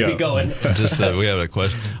 There you I'm go. Be going. Just we had a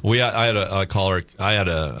question. I had a caller. I had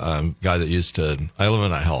a guy that used to. I live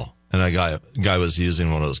in a hill, and a guy was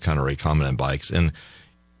using one of those kind of recombinant bikes, and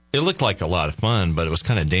it looked like a lot of fun, but it was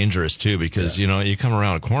kind of dangerous too because you come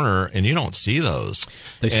around a corner and you don't see those.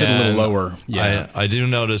 They sit a little lower. Yeah, I do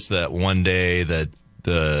notice that one day that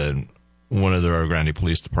one of the Rio Grande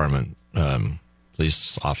Police Department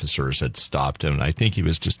police officers had stopped him, and I think he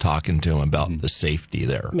was just talking to him about the safety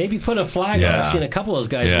there. Maybe put a flag on. I've seen a couple of those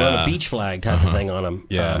guys run a beach flag type of thing on them.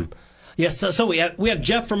 Yeah. Yes. So we have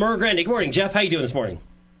Jeff from Rio Grande. Good morning, Jeff. How you doing this morning?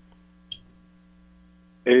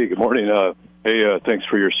 Hey, good morning. Thanks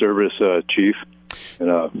for your service, Chief,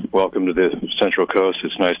 and welcome to the Central Coast.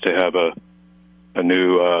 It's nice to have a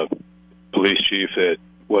new police chief that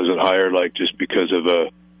wasn't hired just because of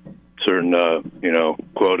a certain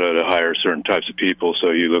quota to hire certain types of people. So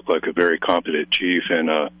you look like a very competent chief,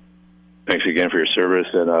 and thanks again for your service.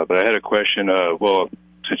 And but I had a question.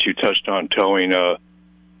 Since you touched on towing,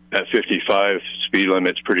 at 55 speed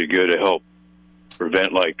limit's pretty good to help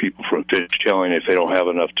prevent people from fishtailing if they don't have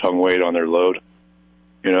enough tongue weight on their load,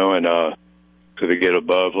 and so they get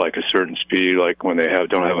above a certain speed, when they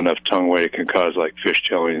don't have enough tongue weight, it can cause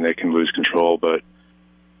fishtailing and they can lose control. But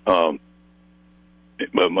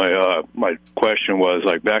my question was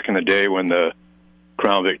back in the day when the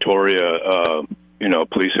Crown Victoria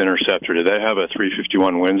police interceptor, did that have a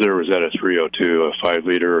 351 Windsor, or was that a 302, a 5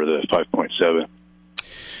 liter, or the 5.7?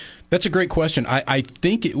 That's a great question. I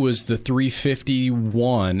think it was the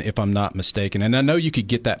 351, if I'm not mistaken. And I know you could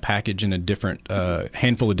get that package in a different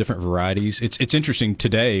handful of different varieties. It's interesting.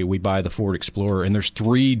 Today we buy the Ford Explorer, and there's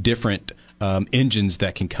 3 different engines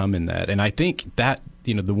that can come in that. And I think that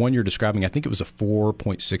the one you're describing, I think it was a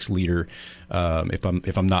 4.6 liter,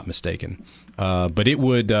 if I'm not mistaken. But it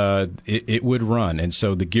would run, and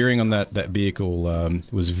so the gearing on that vehicle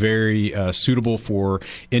was very suitable for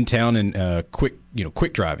in town and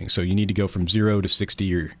quick driving. So you need to go from 0 to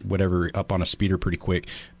 60 or whatever up on a speeder pretty quick.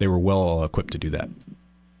 They were well equipped to do that.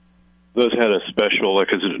 Those had a special,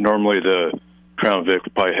 because normally the Crown Vic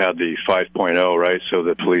probably had the 5.0, right? So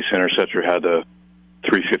the police interceptor had the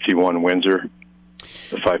 351 Windsor,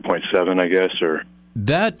 the 5.7, I guess, or.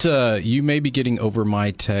 That you may be getting over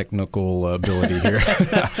my technical ability here.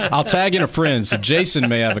 I'll tag in a friend, so Jason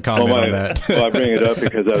may have a comment on that. I bring it up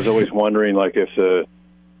because I was always wondering, if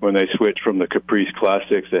when they switched from the Caprice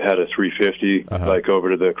Classics that had a 350, over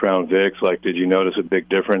to the Crown Vics, did you notice a big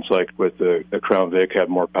difference, with the Crown Vic had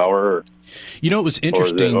more power? Or, it was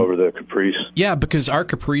interesting. Over the Caprice? Yeah, because our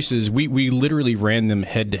Caprices, we literally ran them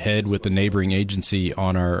head to head with the neighboring agency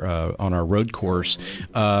on our road course,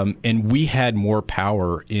 and we had more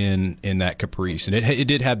power in that Caprice, and it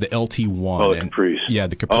did have the LT1. Oh, the Caprice. Yeah,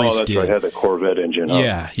 the Caprice. Oh, that's right. It had the Corvette engine.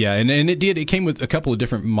 Yeah, and it came with a couple of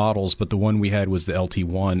different models, but the one we had was the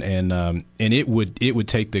LT1, and it would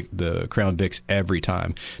take the Crown Vics every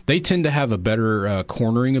time. They tend to have a better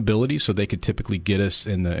cornering ability, so they could typically get us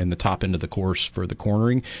in the top end of the course for the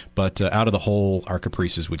cornering, but out of the hole, our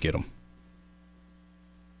Caprices would get them.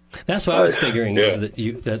 That's what I was figuring, is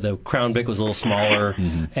that the Crown Vic was a little smaller,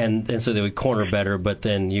 and so they would corner better, but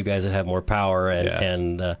then you guys would have more power.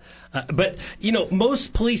 But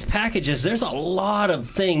most police packages, there's a lot of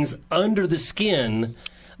things under the skin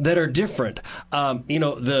that are different.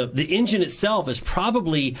 The engine itself is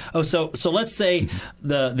probably so let's say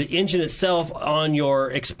the engine itself on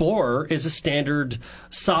your Explorer is a standard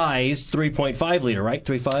size 3.5 liter, right?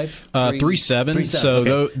 3.5? 3.7.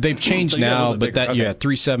 So they've changed now, but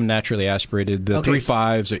 3.7 naturally aspirated. The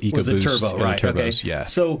 3.5s are EcoBoost. The turbo, right? Turbos, okay. Yeah.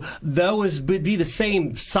 So those would be the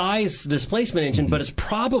same size displacement engine, but it's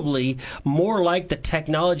probably more like the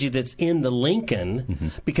technology that's in the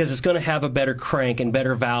Lincoln because it's going to have a better crank and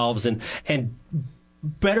better valves and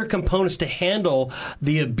better components to handle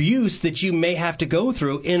the abuse that you may have to go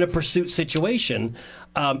through in a pursuit situation.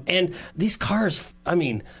 And these cars, I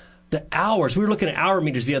mean, the hours, we were looking at hour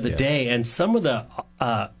meters the other day, and some of the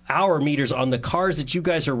hour meters on the cars that you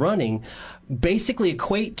guys are running basically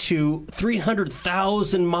equate to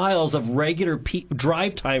 300,000 miles of regular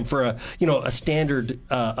drive time for a standard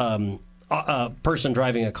person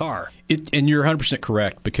driving a car. And you're 100%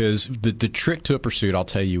 correct, because the trick to a pursuit, I'll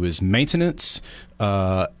tell you, is maintenance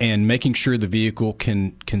and making sure the vehicle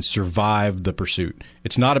can survive the pursuit.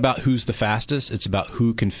 It's not about who's the fastest. It's about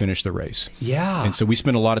who can finish the race. Yeah. And so we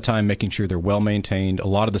spend a lot of time making sure they're well maintained. A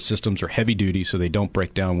lot of the systems are heavy duty, so they don't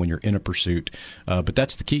break down when you're in a pursuit. But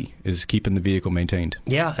that's the key, is keeping the vehicle maintained.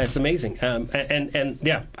 Yeah, it's amazing. And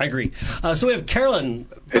yeah, I agree. So we have Carolyn.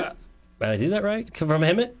 Did I do that right? From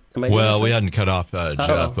Hemet? Well, we hadn't cut off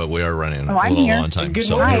Jeff, but we are running a I'm little here. on time. Good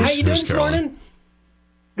So morning. here's- How you doing here's this Carolyn. morning?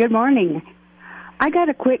 Good morning. I got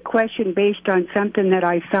a quick question based on something that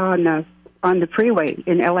I saw on the freeway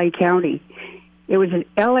in L.A. County. It was an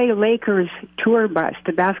L.A. Lakers tour bus,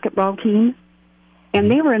 the basketball team,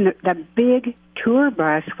 and they were in the big tour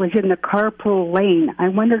bus was in the carpool lane. I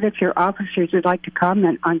wondered if your officers would like to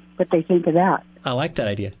comment on what they think of that. I like that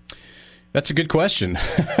idea. That's a good question.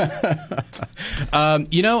 And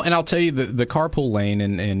I'll tell you, the carpool lane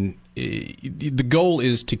and the goal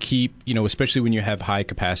is to keep, especially when you have high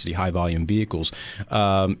capacity, high volume vehicles,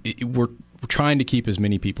 we're trying to keep as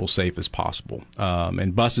many people safe as possible.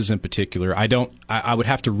 And buses in particular, I would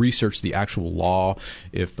have to research the actual law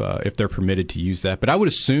if they're permitted to use that, but I would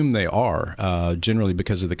assume they are, generally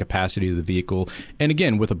because of the capacity of the vehicle. And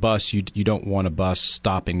again, with a bus, you don't want a bus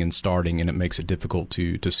stopping and starting, and it makes it difficult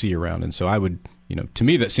to see around. And so I would, to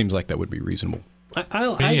me, that seems like that would be reasonable. This guy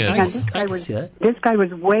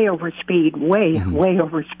was way over speed, way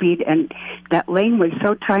over speed, and that lane was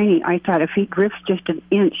so tiny. I thought if he drifts just an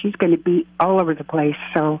inch, he's going to be all over the place.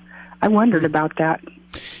 So I wondered about that.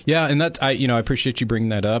 Yeah, and I appreciate you bringing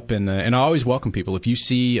that up, and I always welcome people. If you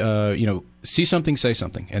see, see something, say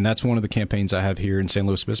something, and that's one of the campaigns I have here in San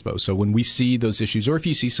Luis Obispo. So when we see those issues, or if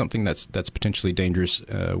you see something that's potentially dangerous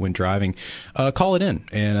when driving, call it in.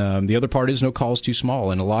 And the other part is no call is too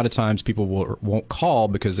small. And a lot of times people won't call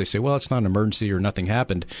because they say, well, it's not an emergency or nothing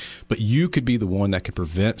happened. But you could be the one that could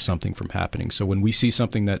prevent something from happening. So when we see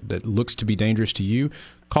something that looks to be dangerous to you,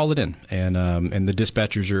 call it in, and the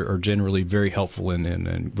dispatchers are generally very helpful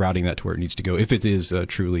in routing that to where it needs to go if it is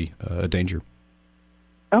truly a danger.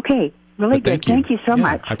 Okay, really good. Thank you so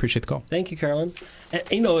much. I appreciate the call. Thank you, Carolyn.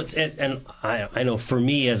 And, I know for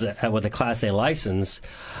me with a Class A license,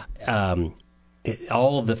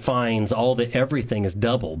 all of the fines, everything is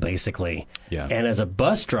double basically. Yeah. And as a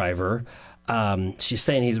bus driver, she's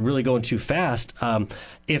saying he's really going too fast.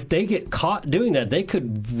 If they get caught doing that, they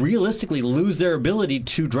could realistically lose their ability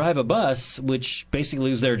to drive a bus, which basically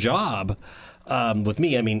lose their job. With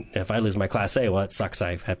me, I mean, if I lose my Class A, well, it sucks.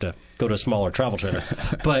 I have to go to a smaller travel trailer.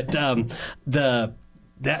 But that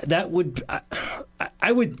would,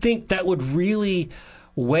 I would think that would really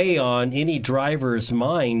weigh on any driver's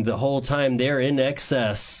mind the whole time they're in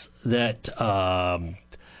excess. That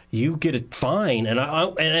you get a fine,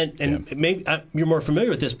 and maybe you're more familiar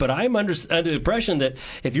with this, but I'm under the impression that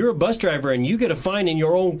if you're a bus driver and you get a fine in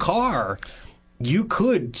your own car, you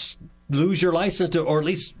could lose your license or at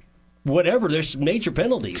least whatever. There's major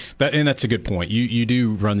penalties. And that's a good point. You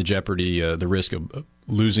do run the jeopardy, the risk of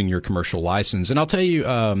losing your commercial license. And I'll tell you,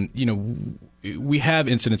 we have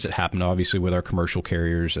incidents that happen, obviously, with our commercial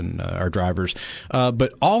carriers and our drivers.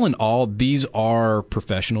 But all in all, these are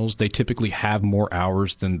professionals. They typically have more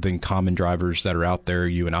hours than common drivers that are out there,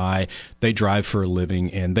 you and I. They drive for a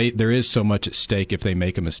living, and there is so much at stake if they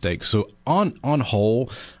make a mistake. So on whole,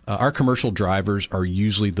 our commercial drivers are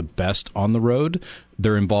usually the best on the road.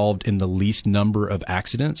 They're involved in the least number of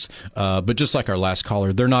accidents. But just like our last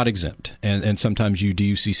caller, they're not exempt. And sometimes you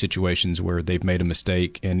do see situations where they've made a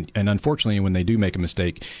mistake. And unfortunately, when they do make a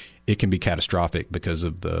mistake, it can be catastrophic because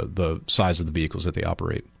of the size of the vehicles that they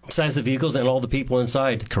operate. Size of vehicles and all the people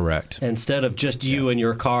inside. Correct. Instead of just you and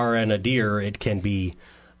your car and a deer, it can be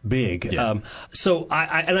big. Yeah. So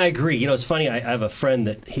I agree. It's funny. I have a friend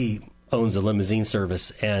that he owns a limousine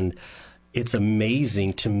service, and it's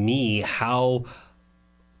amazing to me how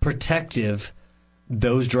protective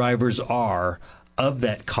those drivers are of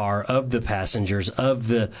that car, of the passengers, of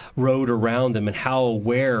the road around them, and how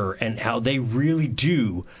aware and how they really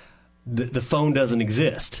do. The phone doesn't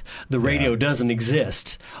exist. The radio doesn't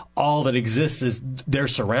exist. All that exists is their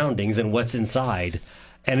surroundings and what's inside.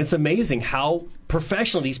 And it's amazing how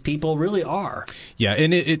professional these people really are. Yeah,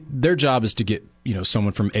 and their job is to get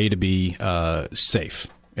someone from A to B safe.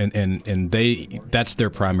 and that's their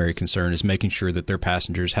primary concern, is making sure that their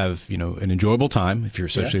passengers have an enjoyable time,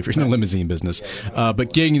 especially if you're in the limousine business,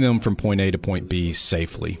 but getting them from point A to point B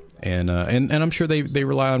safely. And I'm sure they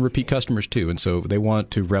rely on repeat customers too, and so they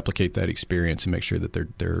want to replicate that experience and make sure that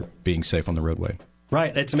they're being safe on the roadway.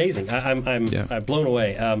 Right, it's amazing. I'm blown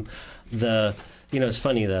away. It's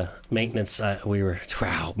funny, the maintenance.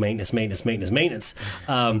 Maintenance.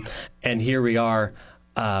 And here we are,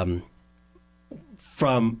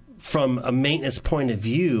 from a maintenance point of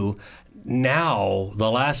view. Now,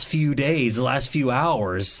 the last few days, the last few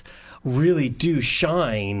hours, really do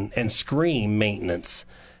shine and scream maintenance.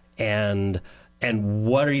 And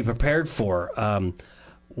what are you prepared for?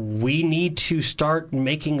 We need to start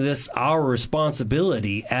making this our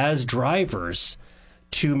responsibility as drivers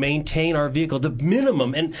to maintain our vehicle, the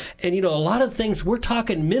minimum. And a lot of things, we're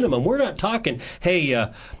talking minimum. We're not talking,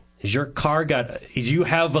 hey, is your car do you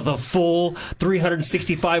have the full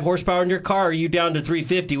 365 horsepower in your car? Are you down to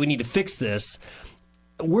 350? We need to fix this.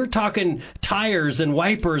 We're talking tires and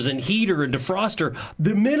wipers and heater and defroster,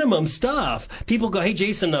 the minimum stuff. People go, hey,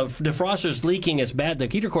 Jason, the defroster's leaking. It's bad. The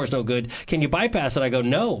heater core's no good. Can you bypass it? I go,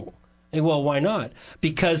 no. Well, why not?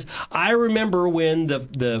 Because I remember when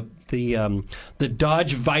the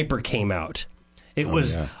Dodge Viper came out. It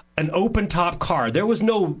was an open top car. There was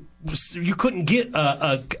you couldn't get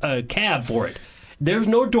a cab for it. There's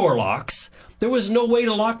no door locks. There was no way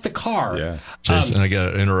to lock the car. Yeah. Jason, I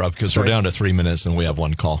got to interrupt because we're down to 3 minutes and we have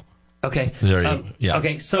one call. Okay. Yeah.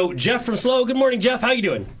 Okay, so Jeff from SLO. Good morning, Jeff. How you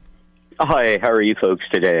doing? Hi, how are you folks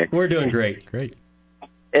today? We're doing great. Great.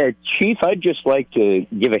 Chief, I'd just like to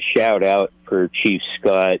give a shout out for Chief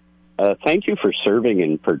Scott. Thank you for serving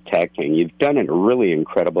and protecting. You've done a really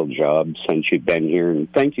incredible job since you've been here,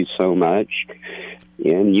 and thank you so much.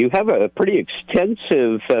 And you have a pretty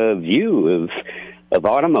extensive view of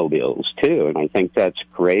automobiles, too, and I think that's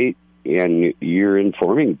great. And you're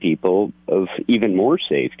informing people of even more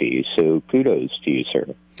safety, so kudos to you,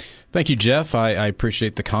 sir. Thank you, Jeff. I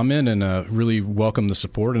appreciate the comment and really welcome the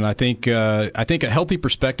support. And I think a healthy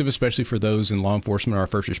perspective, especially for those in law enforcement or our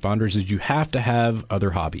first responders, is you have to have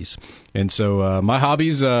other hobbies. And so my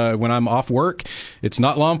hobbies, when I'm off work, it's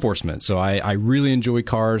not law enforcement. So I really enjoy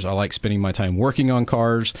cars. I like spending my time working on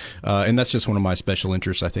cars, and that's just one of my special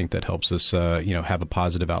interests. I think that helps us, have a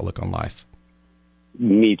positive outlook on life.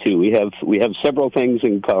 Me too. We have several things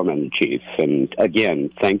in common, Chief. And again,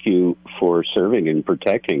 thank you for serving and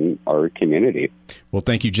protecting our community. Well,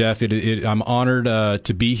 thank you, Jeff. I'm honored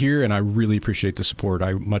to be here, and I really appreciate the support.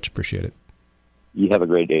 I much appreciate it. You have a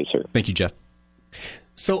great day, sir. Thank you, Jeff.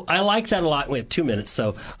 So I like that a lot. We have 2 minutes.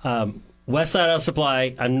 So Westside Auto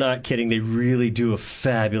Supply, I'm not kidding. They really do a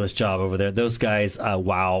fabulous job over there. Those guys,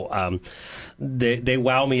 wow. They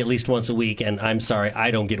wow me at least once a week, and I'm sorry,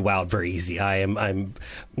 I don't get wowed very easy. I'm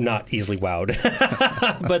not easily wowed,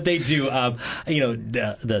 but they do.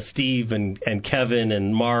 The Steve and Kevin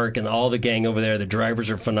and Mark and all the gang over there. The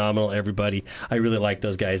drivers are phenomenal. Everybody, I really like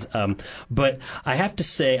those guys. But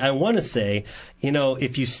I want to say,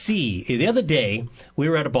 if you see, the other day we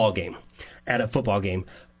were at a football game,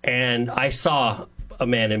 and I saw a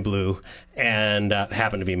man in blue, and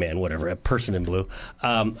happened to be a man, whatever, a person in blue.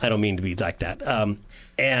 I don't mean to be like that.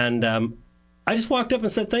 I just walked up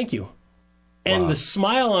and said thank you. And the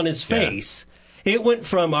smile on his face, it went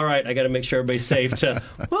from, all right, I got to make sure everybody's safe, to,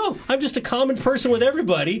 well, I'm just a common person with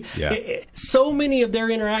everybody. Yeah. So many of their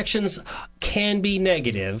interactions can be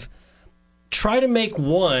negative. Try to make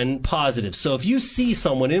one positive. So if you see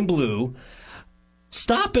someone in blue,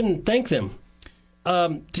 stop and thank them.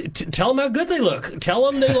 Tell them how good they look.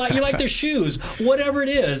 Tell them you like their shoes, whatever it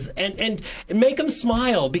is, and make them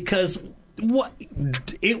smile, because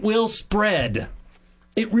it will spread.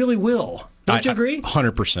 It really will. Don't you agree?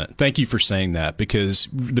 100%. Thank you for saying that, because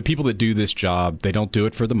the people that do this job, they don't do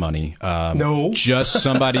it for the money. No. Just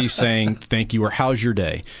somebody saying thank you or how's your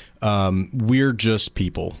day. We're just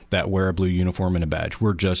people that wear a blue uniform and a badge.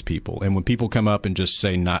 We're just people. And when people come up and just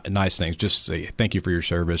say nice things, just say thank you for your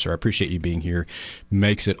service or I appreciate you being here,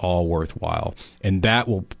 makes it all worthwhile. And that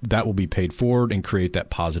will be paid forward and create that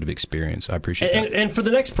positive experience. I appreciate that. And for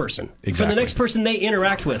the next person. Exactly. For the next person they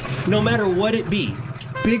interact with, no matter what it be,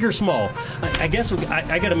 big or small. I guess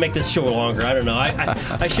I got to make this show longer. I don't know.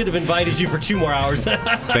 I should have invited you for 2 more hours.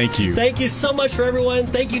 Thank you. Thank you so much for everyone.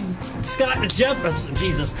 Thank you, Scott and Jeff.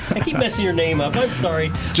 Jesus, I keep messing your name up. I'm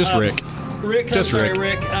sorry. Just Rick. Rick, I'm sorry,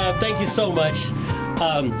 Rick. Thank you so much.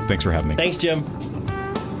 Thanks for having me. Thanks, Jim.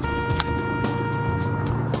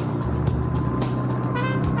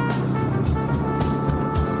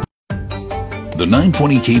 The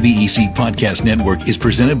 920 KVEC Podcast Network is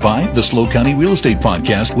presented by the SLO County Real Estate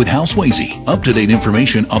Podcast with Hal Swayze. Up-to-date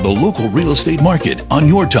information on the local real estate market on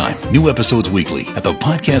your time. New episodes weekly at the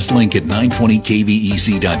podcast link at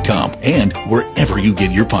 920kvec.com and wherever you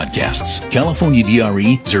get your podcasts. California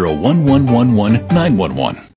DRE 01111 911.